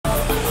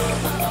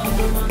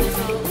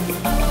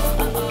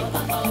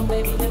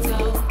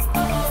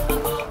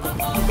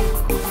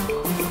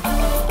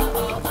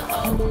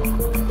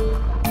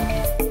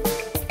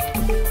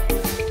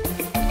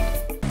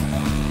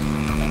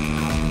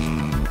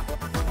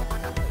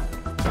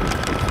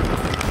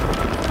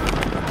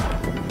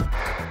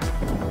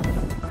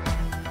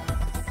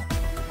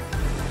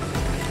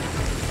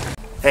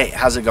Hey,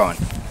 how's it going?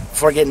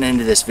 Before getting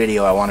into this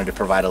video, I wanted to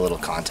provide a little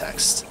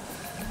context.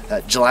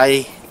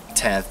 July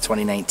 10th,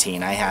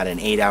 2019, I had an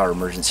 8-hour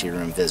emergency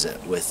room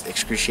visit with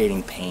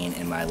excruciating pain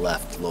in my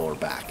left lower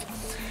back.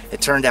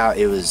 It turned out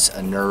it was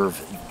a nerve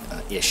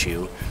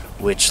issue,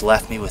 which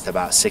left me with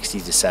about 60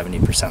 to 70%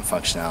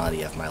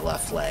 functionality of my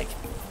left leg.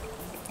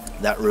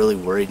 That really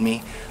worried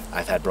me.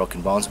 I've had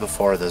broken bones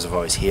before, those have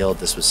always healed.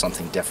 This was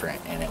something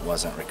different, and it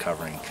wasn't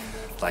recovering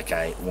like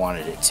I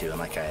wanted it to and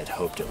like I had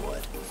hoped it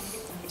would.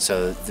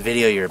 So the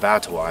video you're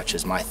about to watch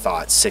is my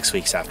thoughts 6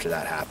 weeks after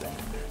that happened.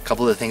 A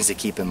couple of things to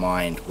keep in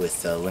mind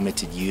with the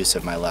limited use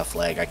of my left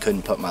leg. I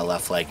couldn't put my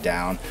left leg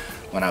down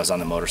when I was on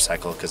the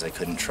motorcycle because I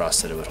couldn't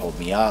trust that it would hold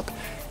me up,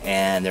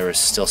 and there was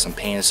still some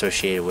pain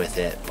associated with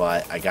it,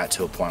 but I got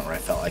to a point where I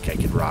felt like I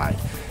could ride.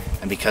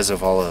 And because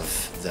of all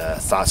of the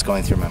thoughts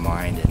going through my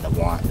mind and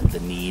the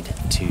need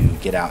to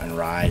get out and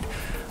ride,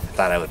 I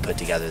thought I would put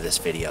together this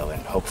video,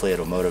 and hopefully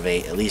it'll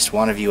motivate at least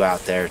one of you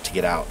out there to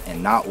get out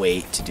and not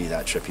wait to do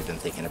that trip you've been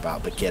thinking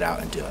about, but get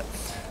out and do it.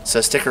 So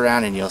stick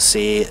around and you'll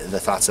see the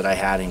thoughts that I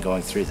had in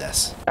going through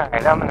this.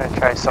 Alright, I'm going to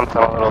try something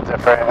a little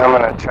different. I'm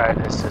going to try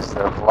this as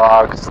the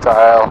vlog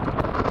style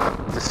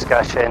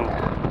discussion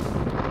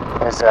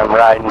as I'm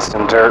riding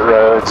some dirt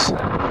roads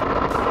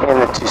in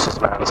the Tusus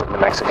Mountains of New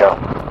Mexico.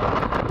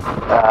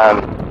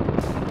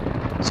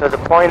 So the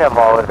point of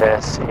all of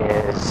this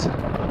is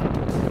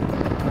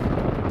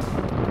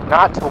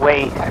not to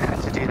wait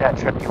to do that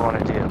trip you want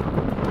to do.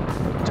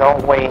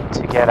 Don't wait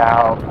to get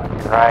out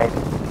and ride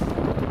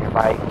your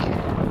bike,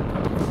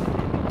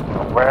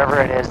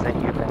 wherever it is that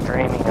you've been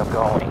dreaming of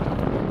going.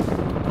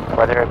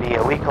 Whether it be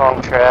a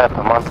week-long trip,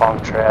 a month-long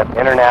trip,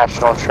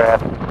 international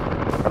trip,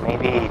 or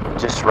maybe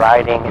just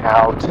riding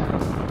out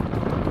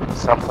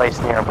someplace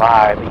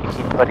nearby, but you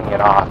keep putting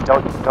it off.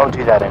 Don't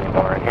do that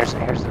anymore. And here's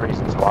the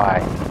reasons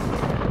why.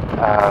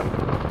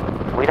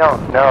 We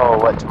don't know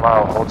what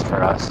tomorrow holds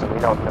for us, and we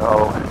don't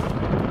know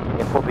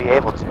if we'll be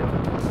able to.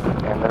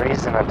 And the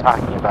reason I'm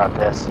talking about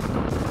this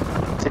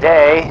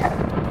today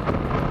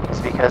is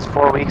because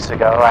 4 weeks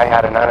ago I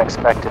had an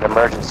unexpected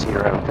emergency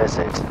room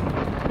visit,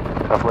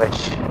 of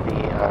which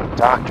the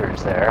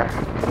doctors there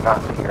could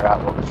not figure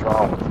out what was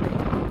wrong with me.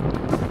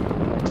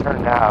 It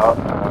turned out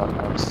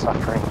I was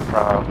suffering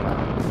from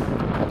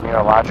a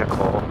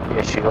neurological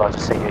issue. I'll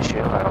just say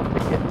issue. I don't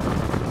think it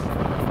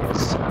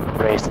is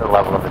raised to the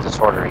level of a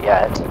disorder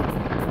yet.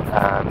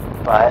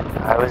 But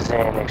I was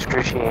in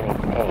excruciating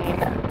pain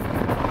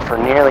for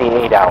nearly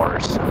 8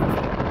 hours.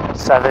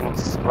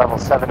 Level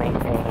 7, 8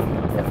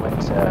 pain that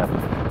went to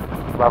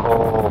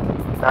level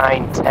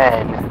 9,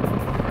 10.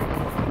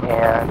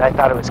 And I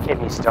thought it was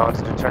kidney stones,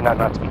 and it turned out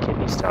not to be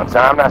kidney stones.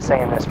 Now, I'm not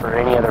saying this for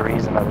any other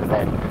reason other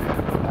than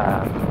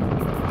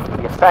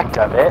the effect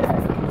of it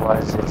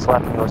was it's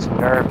left me with some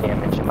nerve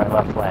damage in my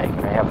left leg,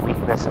 and I have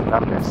weakness and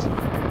numbness.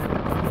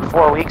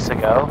 4 weeks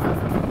ago,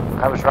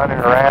 I was running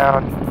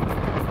around,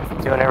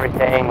 doing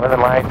everything, living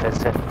life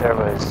as if there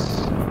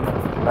was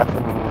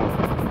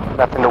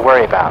nothing to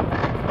worry about.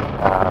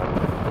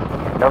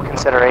 No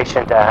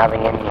consideration to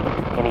having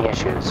any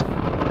issues.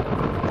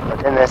 But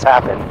then this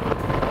happened,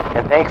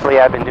 and thankfully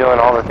I've been doing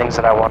all the things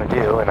that I want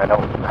to do, and I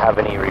don't have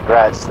any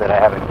regrets that I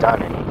haven't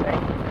done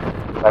anything.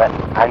 But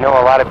I know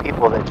a lot of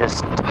people that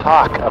just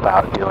talk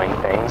about doing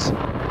things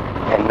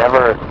and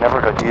never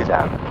go do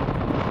them.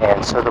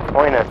 And so the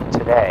point of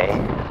today,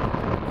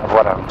 of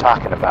what I'm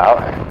talking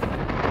about,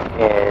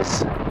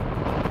 is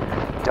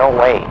don't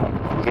wait,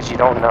 because you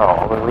don't know.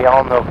 I mean, we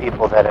all know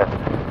people that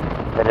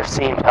have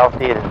seemed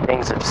healthy, and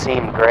things have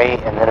seemed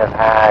great, and then have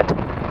had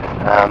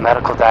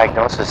medical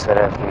diagnoses that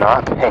have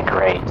not been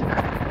great.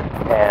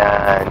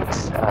 And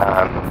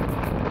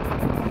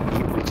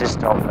we just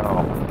don't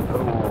know.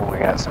 Ooh, we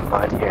got some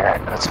mud here.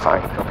 That's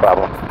fine, no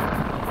problem.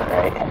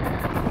 Alright.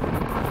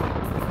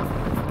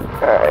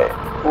 Alright.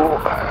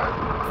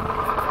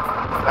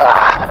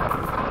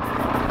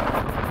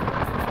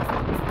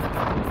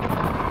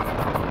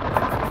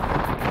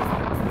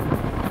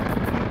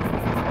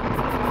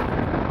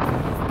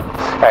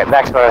 Alright,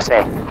 back to what I was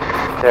saying.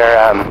 There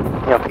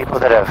are, people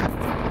that have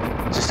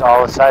just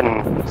all of a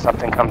sudden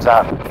something comes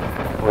up.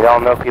 We all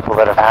know people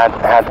that have had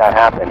that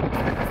happen.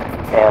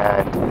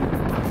 And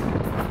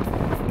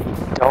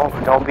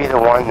don't be the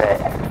one that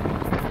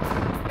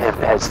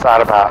has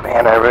thought about,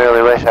 man, I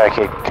really wish I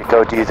could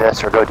go do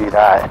this or go do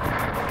that,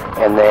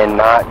 and then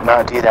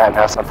not do that and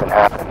have something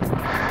happen.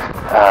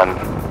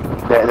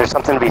 There's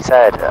something to be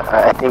said.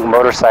 I think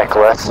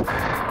motorcyclists,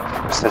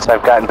 since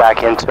I've gotten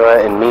back into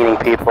it and meeting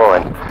people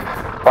and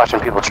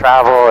watching people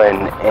travel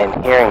and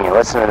hearing and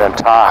listening to them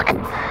talk,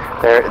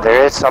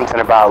 there is something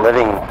about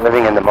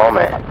living in the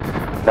moment,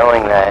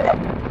 knowing that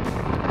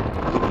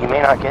you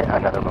may not get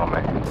another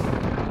moment.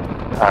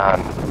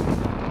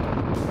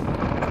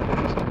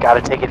 You've got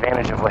to take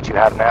advantage of what you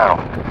have now.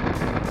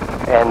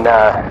 And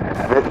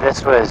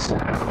this was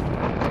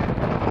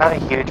not a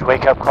huge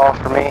wake-up call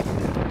for me,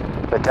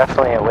 but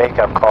definitely a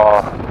wake-up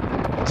call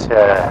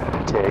to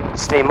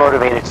stay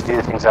motivated to do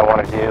the things I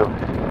want to do.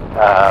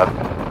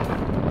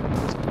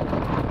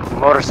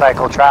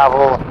 Motorcycle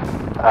travel,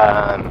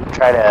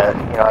 try to,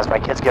 as my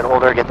kids get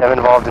older, get them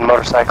involved in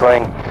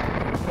motorcycling,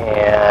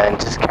 and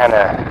just kind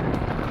of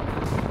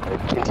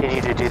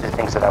continue to do the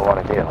things that I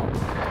want to do,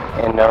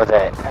 and know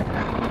that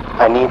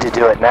I need to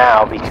do it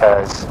now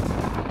because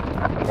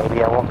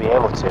maybe I won't be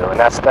able to. And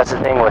that's the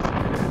thing with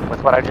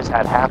what I just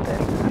had happen.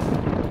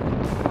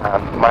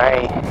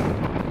 My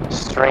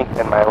strength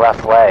in my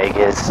left leg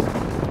is,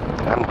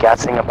 I'm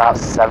guessing, about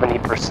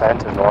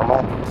 70% of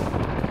normal,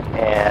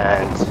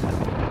 and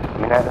I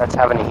mean that's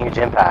having a huge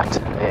impact.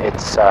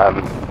 It's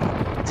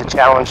a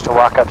challenge to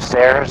walk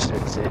upstairs.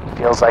 It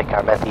feels like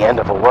I'm at the end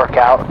of a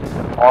workout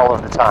all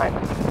of the time,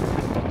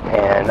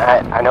 and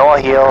I know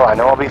I'll heal. I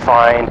know I'll be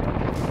fine.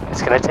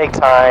 It's going to take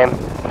time,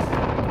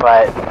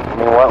 but I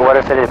mean, what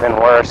if it had been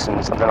worse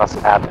and something else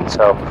had happened?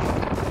 So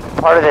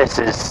part of this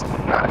is,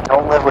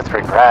 don't live with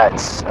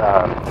regrets.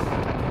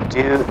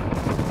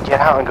 Get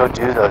out and go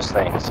do those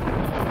things.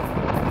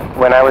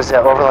 When I was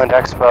at Overland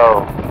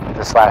Expo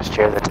this last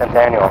year, the 10th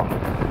annual,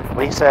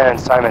 Lisa and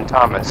Simon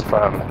Thomas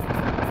from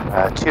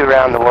Two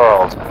Around the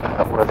World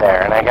were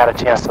there, and I got a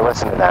chance to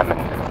listen to them.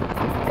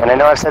 And I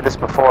know I've said this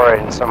before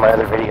in some of my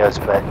other videos,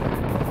 but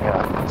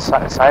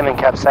Simon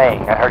kept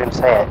saying, I heard him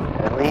say it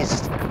at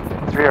least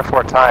 3 or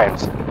 4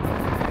 times,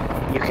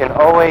 you can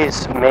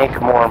always make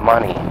more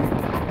money,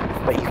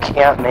 but you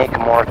can't make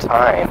more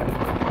time.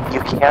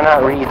 You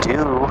cannot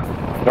redo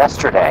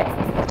yesterday.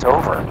 It's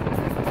over.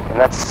 And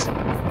that's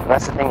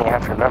the thing you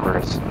have to remember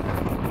is,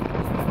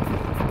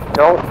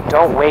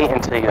 don't wait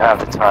until you have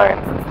the time.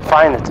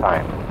 Find the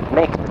time.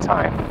 Make the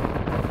time.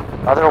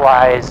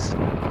 Otherwise,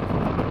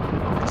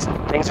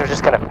 things are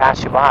just going to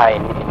pass you by,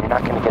 and you're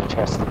not going to get a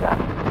chance to do that.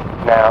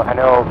 Now, I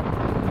know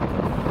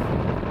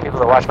people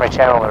that watch my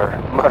channel are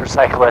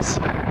motorcyclists,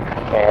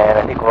 and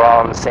I think we're all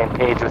on the same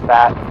page with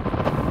that.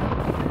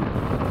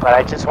 But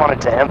I just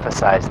wanted to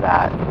emphasize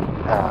that,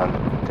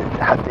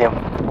 the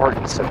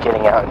importance of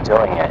getting out and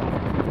doing it.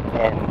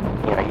 And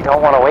you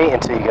don't want to wait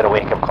until you get a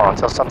wake-up call,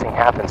 until something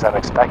happens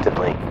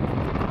unexpectedly.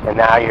 And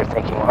now you're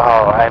thinking,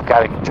 oh, I've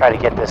got to try to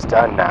get this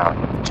done now.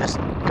 Just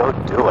go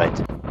do it.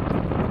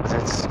 Because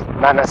it's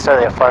not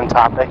necessarily a fun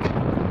topic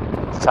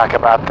to talk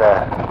about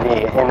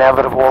the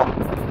inevitable,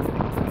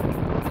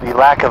 the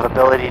lack of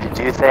ability to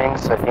do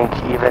things. I think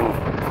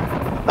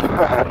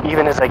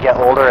even as I get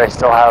older, I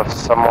still have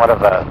somewhat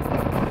of a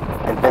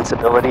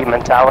invincibility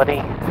mentality.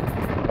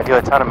 I do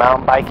a ton of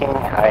mountain biking.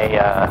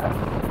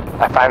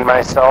 I find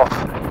myself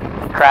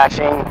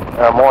crashing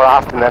more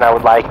often than I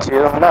would like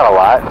to. Not a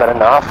lot, but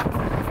enough.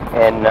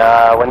 And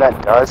when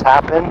that does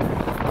happen,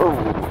 ooh,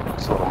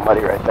 it's a little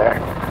muddy right there.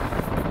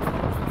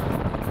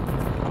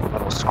 A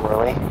little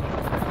squirrely.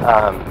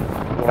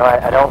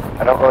 I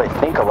don't really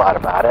think a lot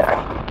about it. I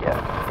need to get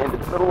into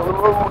the middle of the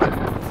road.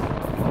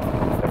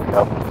 There we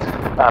go.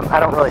 I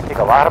don't really think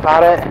a lot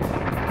about it.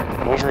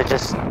 I usually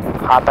just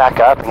hop back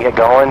up and get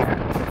going.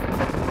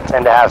 I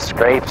tend to have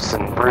scrapes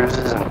and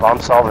bruises and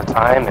bumps all the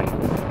time, and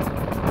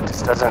it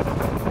just doesn't,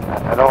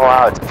 I don't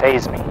allow it to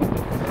faze me.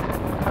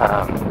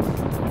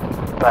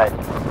 But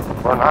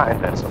we're not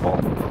invincible.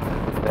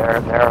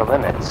 There are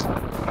limits.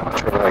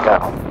 Which way do I go?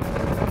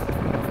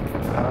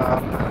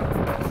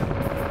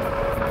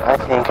 I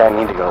think I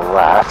need to go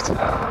left.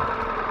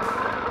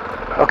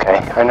 Okay,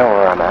 I know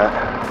where I'm at.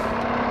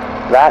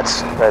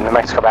 That's the New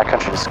Mexico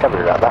Backcountry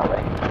Discovery Route that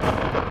way.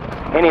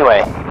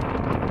 Anyway,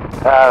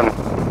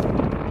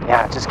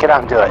 yeah, just get out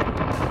and do it.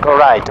 Go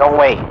ride. Don't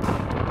wait.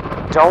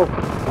 Don't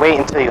wait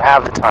until you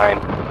have the time.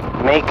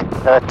 Make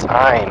the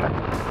time.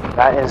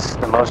 That is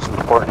the most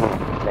important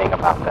thing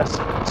about this.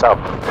 So,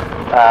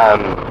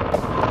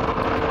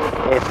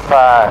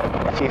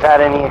 if you've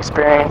had any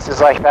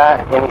experiences like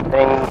that, any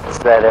things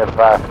that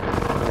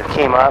have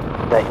came up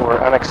that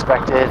were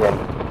unexpected, and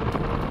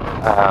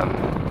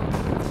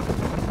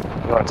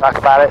you want to talk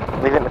about it,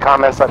 leave it in the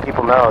comments. Let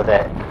people know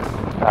that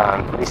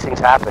these things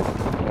happen.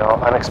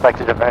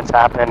 Unexpected events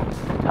happen.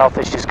 Health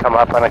issues come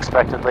up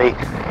unexpectedly,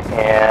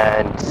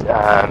 and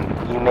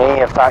you may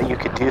have thought you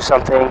could do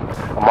something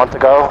a month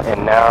ago,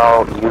 and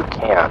now you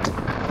can't.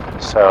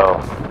 So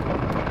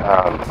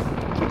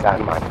keep that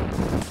in mind.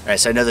 Alright,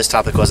 so I know this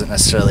topic wasn't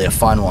necessarily a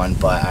fun one,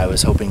 but I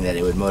was hoping that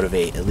it would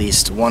motivate at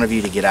least one of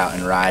you to get out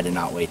and ride and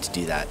not wait to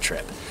do that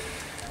trip.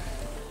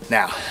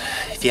 Now,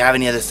 if you have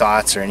any other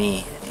thoughts or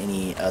any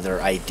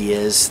other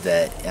ideas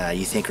that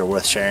you think are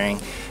worth sharing,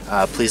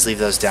 please leave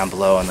those down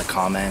below in the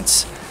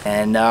comments,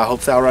 and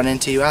hopefully I'll run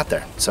into you out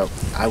there. So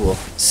I will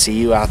see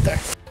you out there.